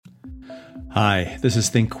Hi, this is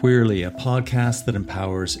Think Queerly, a podcast that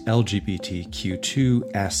empowers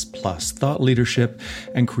LGBTQ2S+ thought leadership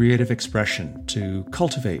and creative expression to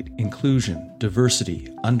cultivate inclusion, diversity,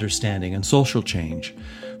 understanding, and social change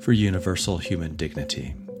for universal human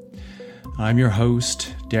dignity. I'm your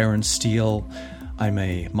host, Darren Steele. I'm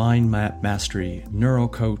a mind map mastery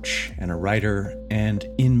neurocoach and a writer, and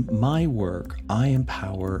in my work, I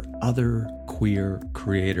empower other queer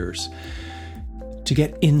creators to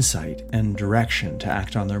get insight and direction to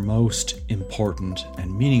act on their most important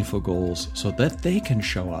and meaningful goals so that they can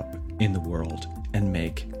show up in the world and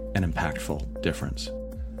make an impactful difference.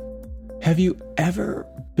 Have you ever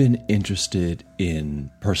been interested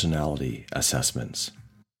in personality assessments?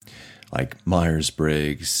 Like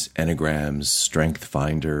Myers-Briggs, Enneagrams, Strength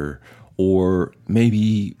Finder, or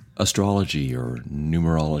maybe astrology or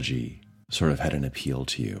numerology sort of had an appeal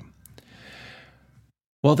to you?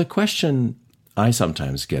 Well, the question I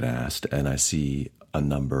sometimes get asked, and I see a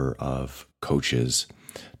number of coaches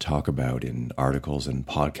talk about in articles and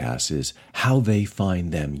podcasts, is how they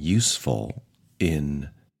find them useful in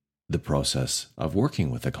the process of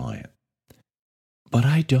working with a client. But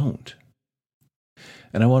I don't.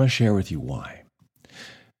 And I want to share with you why.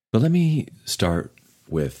 But let me start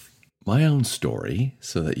with my own story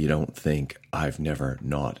so that you don't think I've never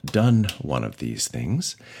not done one of these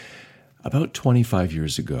things. About 25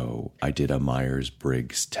 years ago, I did a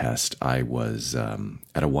Myers-Briggs test. I was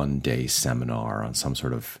at a one-day seminar on some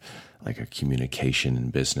sort of like a communication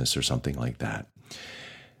in business or something like that.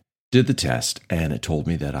 Did the test, and it told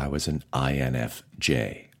me that I was an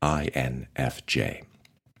INFJ.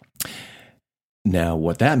 Now,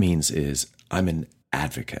 what that means is I'm an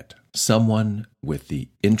advocate, someone with the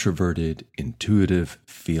introverted, intuitive,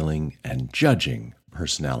 feeling, and judging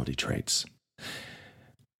personality traits.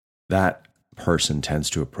 That person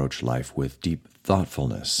tends to approach life with deep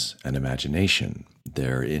thoughtfulness and imagination,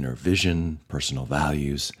 their inner vision, personal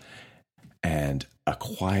values, and a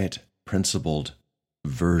quiet, principled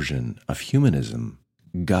version of humanism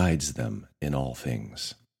guides them in all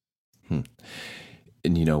things. And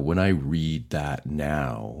when I read that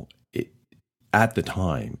now, at the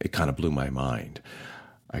time, it kind of blew my mind.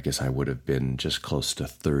 I guess I would have been just close to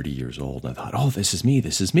 30 years old, and I thought, oh, this is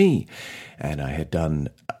me. And I had done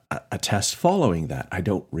a test following that. I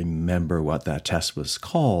don't remember what that test was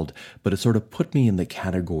called, but it sort of put me in the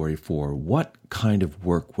category for what kind of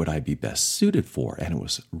work would I be best suited for. And it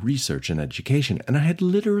was research and education. And I had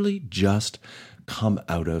literally just come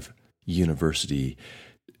out of university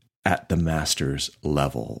at the master's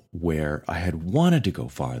level, where I had wanted to go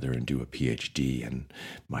farther and do a PhD, and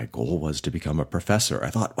my goal was to become a professor.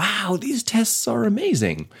 I thought, wow, these tests are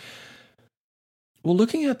amazing. Well,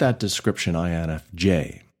 looking at that description,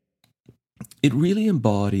 INFJ, it really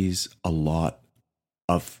embodies a lot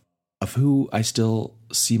of who I still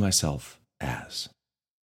see myself as.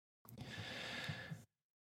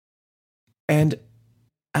 And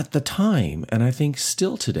at the time, and I think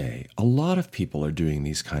still today, a lot of people are doing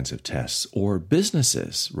these kinds of tests, or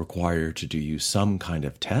businesses require to do you some kind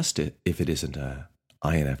of test. If it isn't a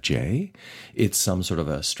INFJ, it's some sort of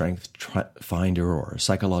a strength finder or a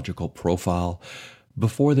psychological profile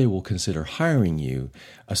before they will consider hiring you,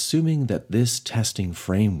 assuming that this testing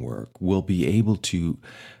framework will be able to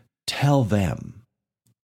tell them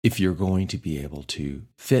if you're going to be able to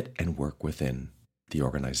fit and work within the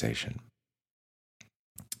organization.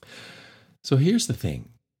 So here's the thing.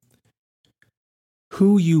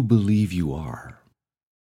 Who you believe you are,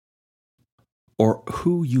 or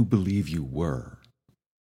who you believe you were,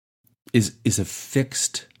 is a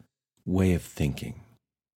fixed way of thinking.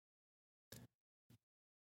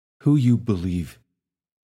 Who you believe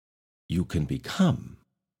you can become,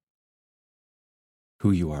 who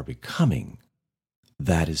you are becoming,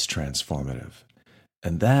 that is transformative.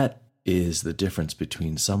 And that is the difference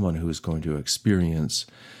between someone who is going to experience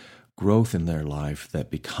growth in their life that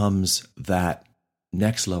becomes that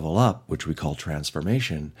next level up, which we call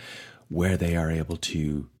transformation, where they are able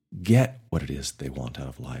to get what it is they want out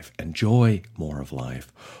of life, enjoy more of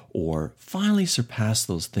life, or finally surpass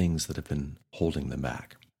those things that have been holding them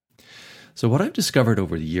back. So what I've discovered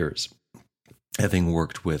over the years, having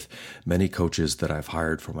worked with many coaches that I've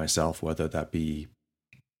hired for myself, whether that be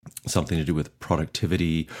something to do with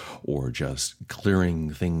productivity or just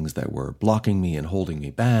clearing things that were blocking me and holding me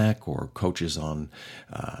back, or coaches on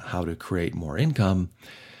how to create more income,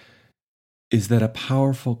 is that a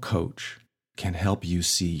powerful coach can help you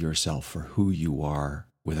see yourself for who you are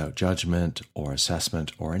without judgment or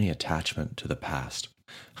assessment or any attachment to the past.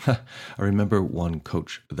 I remember one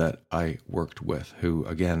coach that I worked with who,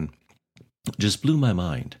 again, just blew my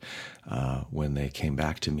mind when they came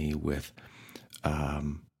back to me with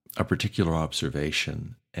a particular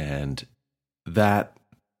observation. And that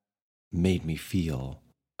made me feel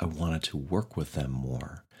I wanted to work with them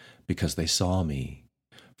more because they saw me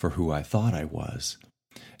for who I thought I was.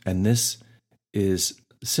 And this is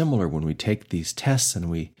similar when we take these tests and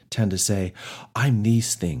we tend to say, I'm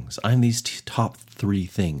these things. I'm these top 3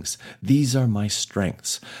 things. These are my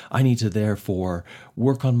strengths. I need to therefore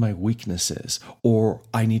work on my weaknesses, or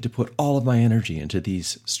I need to put all of my energy into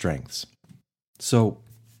these strengths. So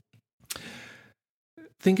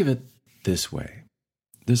think of it this way.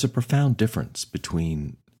 There's a profound difference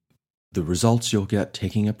between the results you'll get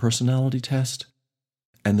taking a personality test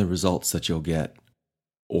and the results that you'll get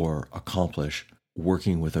or accomplish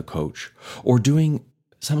working with a coach or doing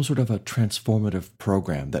some sort of a transformative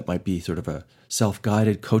program that might be sort of a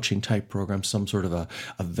self-guided coaching type program, some sort of a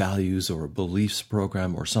values or a beliefs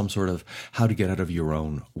program, or some sort of how to get out of your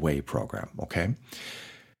own way program, okay?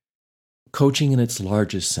 Coaching in its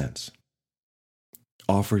largest sense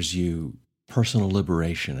offers you personal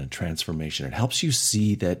liberation and transformation. It helps you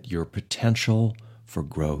see that your potential for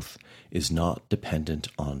growth is not dependent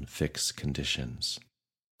on fixed conditions.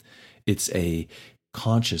 It's a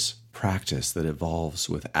conscious practice that evolves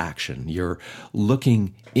with action. You're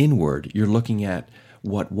looking inward. You're looking at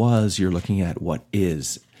what was, you're looking at what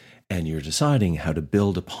is, and you're deciding how to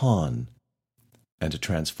build upon and to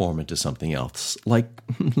transform into something else, like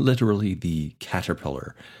literally the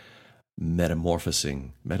caterpillar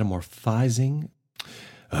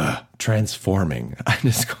transforming. I'm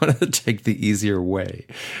just going to take the easier way.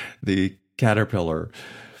 The caterpillar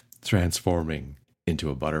transforming into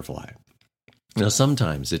a butterfly. Now,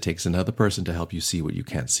 sometimes it takes another person to help you see what you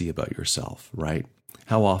can't see about yourself, right?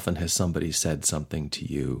 How often has somebody said something to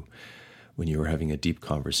you when you were having a deep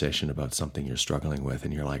conversation about something you're struggling with,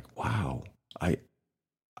 and you're like, wow,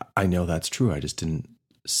 I know that's true. I just didn't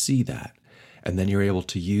see that. And then you're able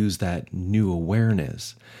to use that new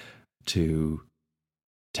awareness to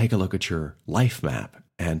take a look at your life map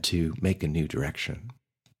and to make a new direction.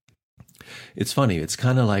 It's funny. It's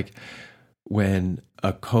kind of like when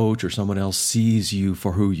a coach or someone else sees you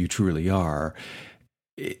for who you truly are.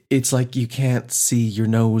 It's like you can't see your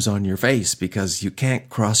nose on your face because you can't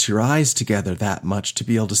cross your eyes together that much to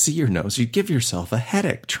be able to see your nose. You'd give yourself a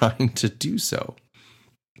headache trying to do so.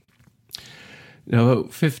 Now,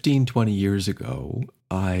 about 15, 20 years ago,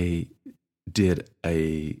 I did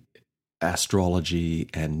a astrology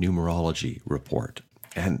and numerology report.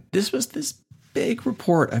 And this was this big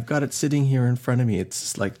report. I've got it sitting here in front of me.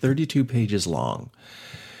 It's like 32 pages long.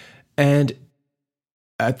 And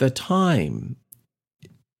at the time,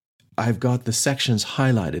 I've got the sections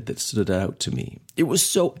highlighted that stood out to me. It was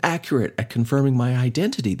so accurate at confirming my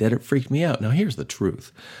identity that it freaked me out. Now, here's the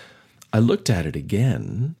truth. I looked at it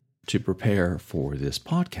again to prepare for this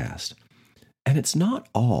podcast, and it's not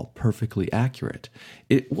all perfectly accurate.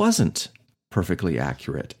 It wasn't perfectly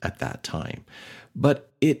accurate at that time,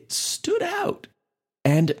 but it stood out.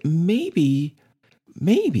 And maybe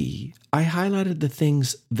I highlighted the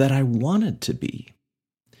things that I wanted to be.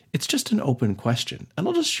 It's just an open question, and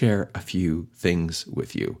I'll just share a few things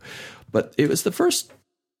with you. But it was the first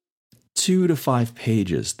 2 to 5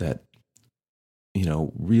 pages that,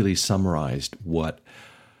 really summarized what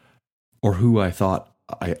or who I thought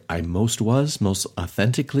I most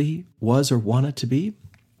authentically was or wanted to be.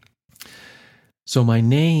 So my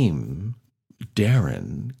name,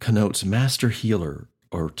 Darren, connotes master healer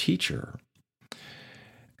or teacher.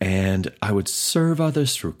 And I would serve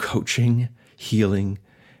others through coaching, healing,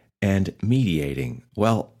 and mediating.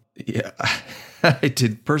 Well, yeah, I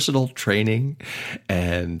did personal training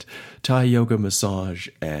and Thai yoga massage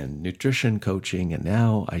and nutrition coaching, and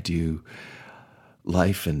now I do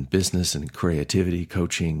life and business and creativity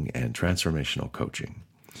coaching and transformational coaching.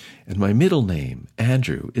 And my middle name,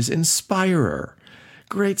 Andrew, is inspirer,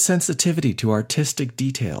 great sensitivity to artistic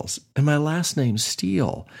details. And my last name,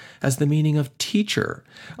 Steele, has the meaning of teacher,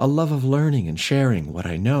 a love of learning and sharing what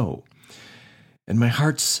I know. And my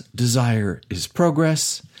heart's desire is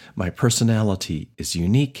progress, my personality is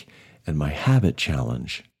unique, and my habit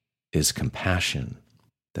challenge is compassion.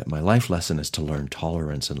 That my life lesson is to learn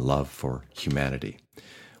tolerance and love for humanity.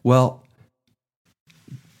 Well,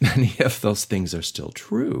 many of those things are still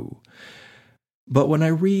true. But when I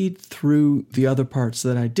read through the other parts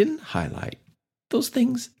that I didn't highlight, those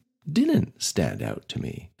things didn't stand out to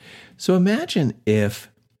me. So imagine if,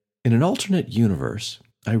 in an alternate universe,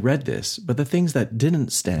 I read this, but the things that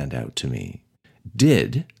didn't stand out to me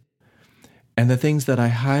did, and the things that I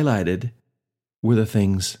highlighted were the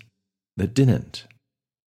things that didn't.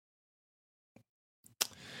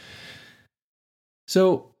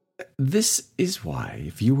 So this is why,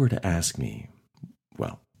 if you were to ask me,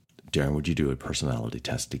 well, Darren, would you do a personality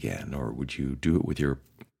test again? Or would you do it with your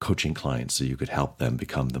coaching clients so you could help them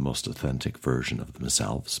become the most authentic version of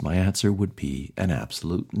themselves? My answer would be an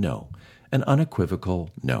absolute no, an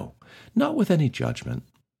unequivocal no, not with any judgment.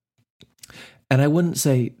 And I wouldn't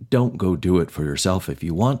say don't go do it for yourself if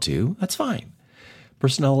you want to. That's fine.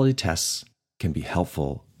 Personality tests can be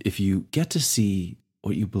helpful if you get to see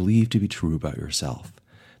what you believe to be true about yourself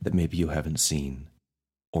that maybe you haven't seen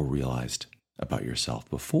or realized about yourself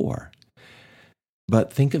before.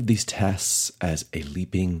 But think of these tests as a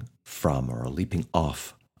leaping from or a leaping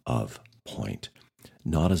off of point,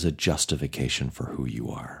 not as a justification for who you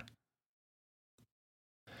are.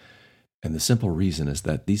 And the simple reason is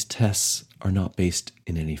that these tests are not based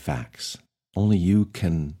in any facts. Only you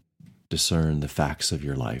can discern the facts of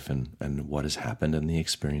your life and what has happened and the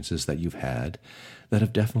experiences that you've had that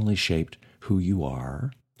have definitely shaped who you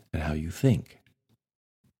are and how you think.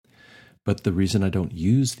 But the reason I don't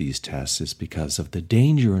use these tests is because of the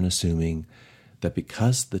danger in assuming that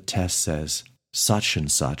because the test says such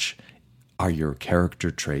and such are your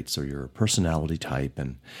character traits or your personality type,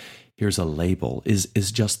 and here's a label, is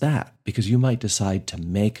just that. Because you might decide to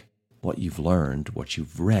make what you've learned, what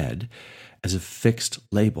you've read, as a fixed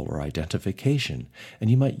label or identification. And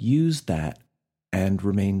you might use that and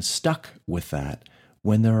remain stuck with that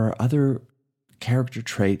when there are other character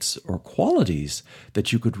traits or qualities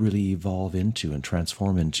that you could really evolve into and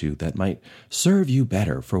transform into that might serve you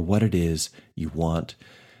better for what it is you want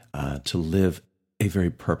to live a very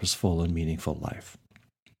purposeful and meaningful life.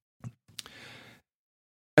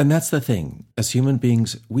 And that's the thing. As human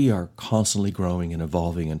beings, we are constantly growing and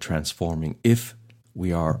evolving and transforming if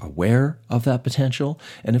we are aware of that potential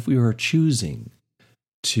and if we are choosing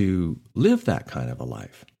to live that kind of a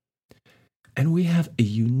life. And we have a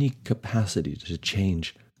unique capacity to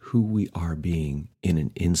change who we are being in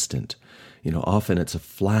an instant. Often it's a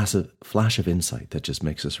flash of insight that just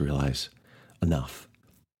makes us realize, enough.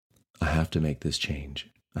 I have to make this change.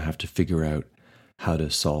 I have to figure out how to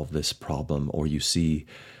solve this problem. Or you see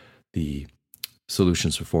the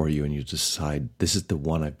solutions before you and you decide, this is the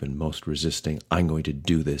one I've been most resisting. I'm going to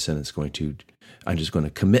do this, and I'm just going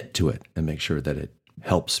to commit to it and make sure that it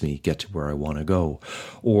helps me get to where I want to go.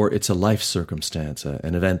 Or it's a life circumstance,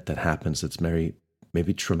 an event that happens that's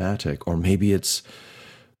maybe traumatic, or maybe it's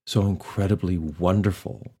so incredibly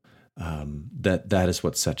wonderful that is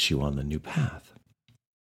what sets you on the new path.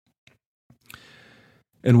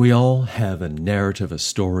 And we all have a narrative, a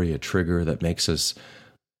story, a trigger that makes us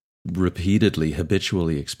repeatedly,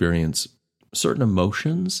 habitually experience certain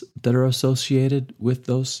emotions that are associated with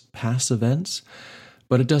those past events.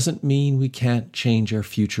 But it doesn't mean we can't change our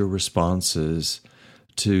future responses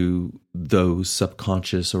to those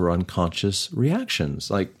subconscious or unconscious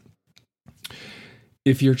reactions. Like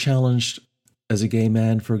if you're challenged as a gay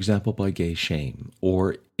man, for example, by gay shame,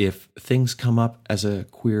 or if things come up as a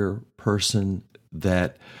queer person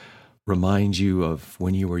that remind you of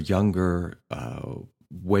when you were younger,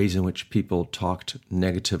 ways in which people talked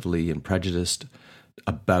negatively and prejudiced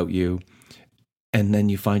about you, and then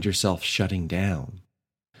you find yourself shutting down.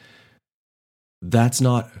 That's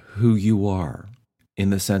not who you are, in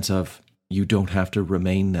the sense of you don't have to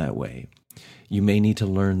remain that way. You may need to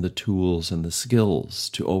learn the tools and the skills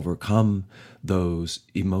to overcome those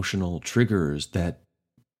emotional triggers that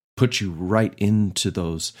put you right into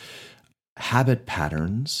those habit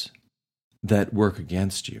patterns that work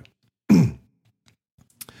against you.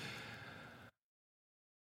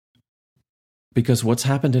 Because what's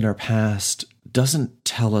happened in our past doesn't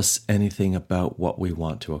tell us anything about what we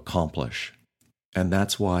want to accomplish. And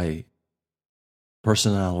that's why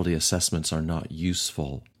personality assessments are not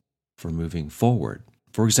useful for moving forward.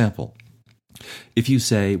 For example, if you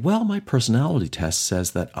say, well, my personality test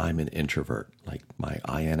says that I'm an introvert, like my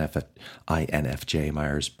INFJ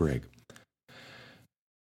Myers-Briggs,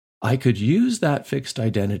 I could use that fixed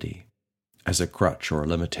identity as a crutch or a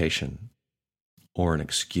limitation or an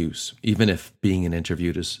excuse, even if being an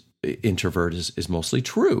introvert is mostly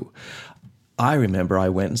true. I remember I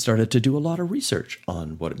went and started to do a lot of research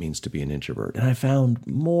on what it means to be an introvert, and I found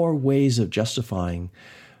more ways of justifying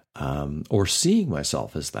or seeing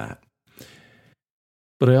myself as that.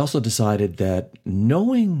 But I also decided that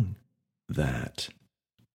knowing that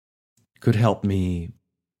could help me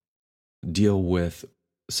deal with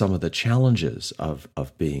some of the challenges of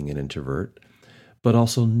being an introvert, but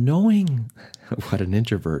also knowing what an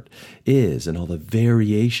introvert is and all the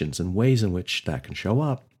variations and ways in which that can show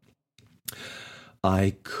up,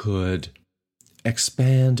 I could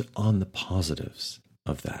expand on the positives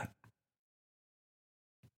of that.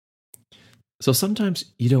 So sometimes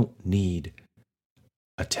you don't need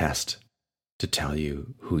a test to tell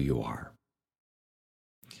you who you are.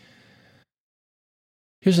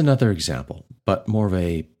 Here's another example, but more of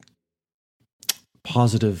a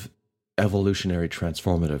positive, evolutionary,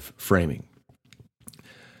 transformative framing.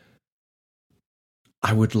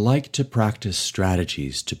 I would like to practice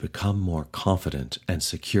strategies to become more confident and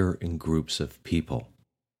secure in groups of people.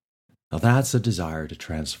 Now that's a desire to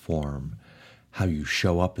transform how you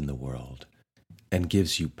show up in the world and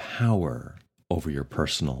gives you power over your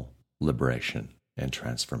personal liberation and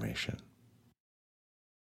transformation.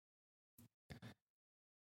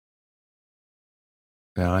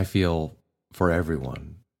 Now I feel for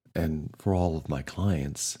everyone and for all of my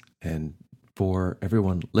clients and for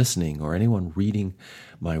everyone listening or anyone reading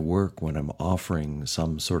my work when I'm offering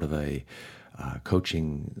some sort of a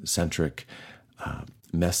coaching-centric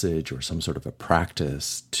message or some sort of a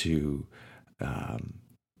practice to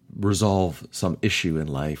resolve some issue in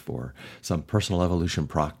life or some personal evolution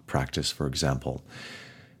practice, for example.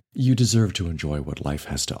 You deserve to enjoy what life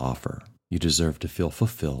has to offer. You deserve to feel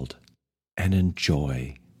fulfilled and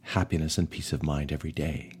enjoy happiness and peace of mind every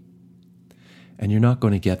day. And you're not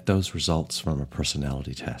going to get those results from a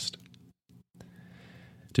personality test.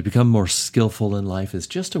 To become more skillful in life is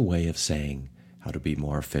just a way of saying how to be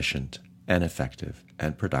more efficient and effective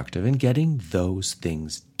and productive in getting those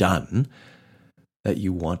things done that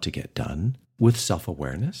you want to get done with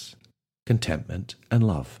self-awareness, contentment, and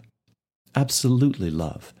love. Absolutely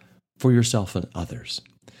love for yourself and others.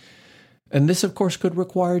 And this, of course, could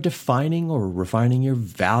require defining or refining your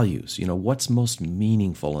values. What's most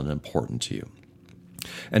meaningful and important to you.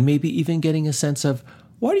 And maybe even getting a sense of,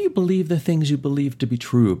 why do you believe the things you believe to be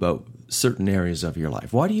true about certain areas of your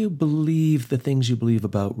life? Why do you believe the things you believe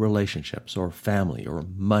about relationships or family or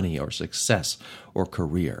money or success or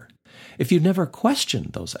career? If you never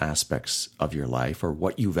question those aspects of your life or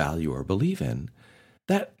what you value or believe in,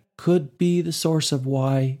 that could be the source of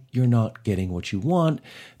why you're not getting what you want,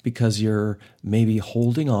 because you're maybe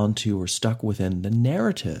holding on to or stuck within the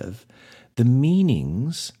narrative, the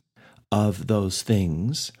meanings of those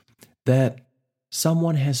things that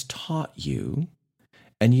someone has taught you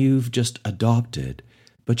and you've just adopted,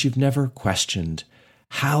 but you've never questioned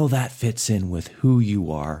how that fits in with who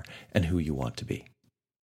you are and who you want to be.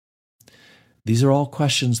 These are all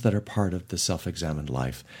questions that are part of the self-examined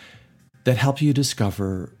life that help you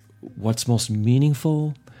discover what's most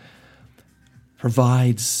meaningful,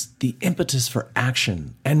 provides the impetus for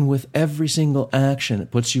action, and with every single action,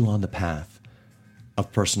 it puts you on the path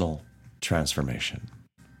of personal transformation.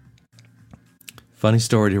 Funny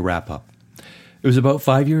story to wrap up. It was about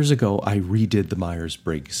 5 years ago I redid the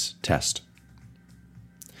Myers-Briggs test.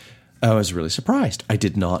 I was really surprised. I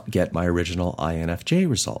did not get my original INFJ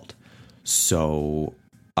result. So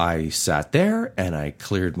I sat there and I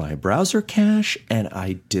cleared my browser cache and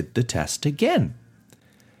I did the test again.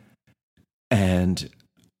 And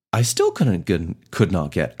I still could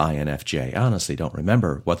not get INFJ. I honestly don't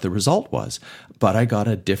remember what the result was, but I got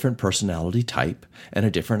a different personality type and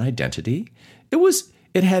a different identity.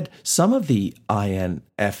 It had some of the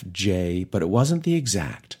INFJ, but it wasn't the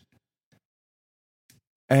exact.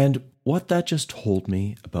 And what that just told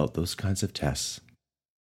me about those kinds of tests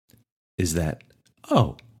is that,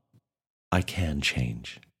 I can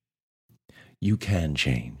change. You can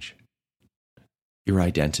change. Your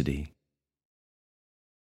identity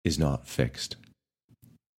is not fixed.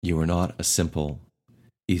 You are not a simple,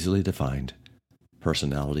 easily defined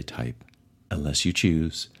personality type unless you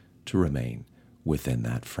choose to remain within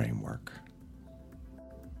that framework.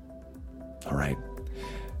 All right.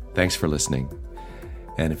 Thanks for listening.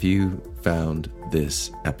 And if you found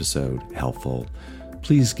this episode helpful,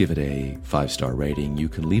 please give it a 5-star rating. You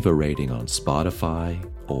can leave a rating on Spotify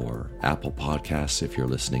or Apple Podcasts if you're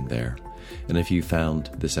listening there. And if you found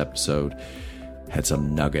this episode had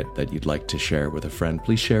some nugget that you'd like to share with a friend,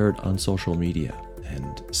 please share it on social media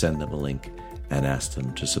and send them a link and ask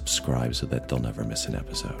them to subscribe so that they'll never miss an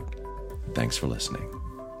episode. Thanks for listening.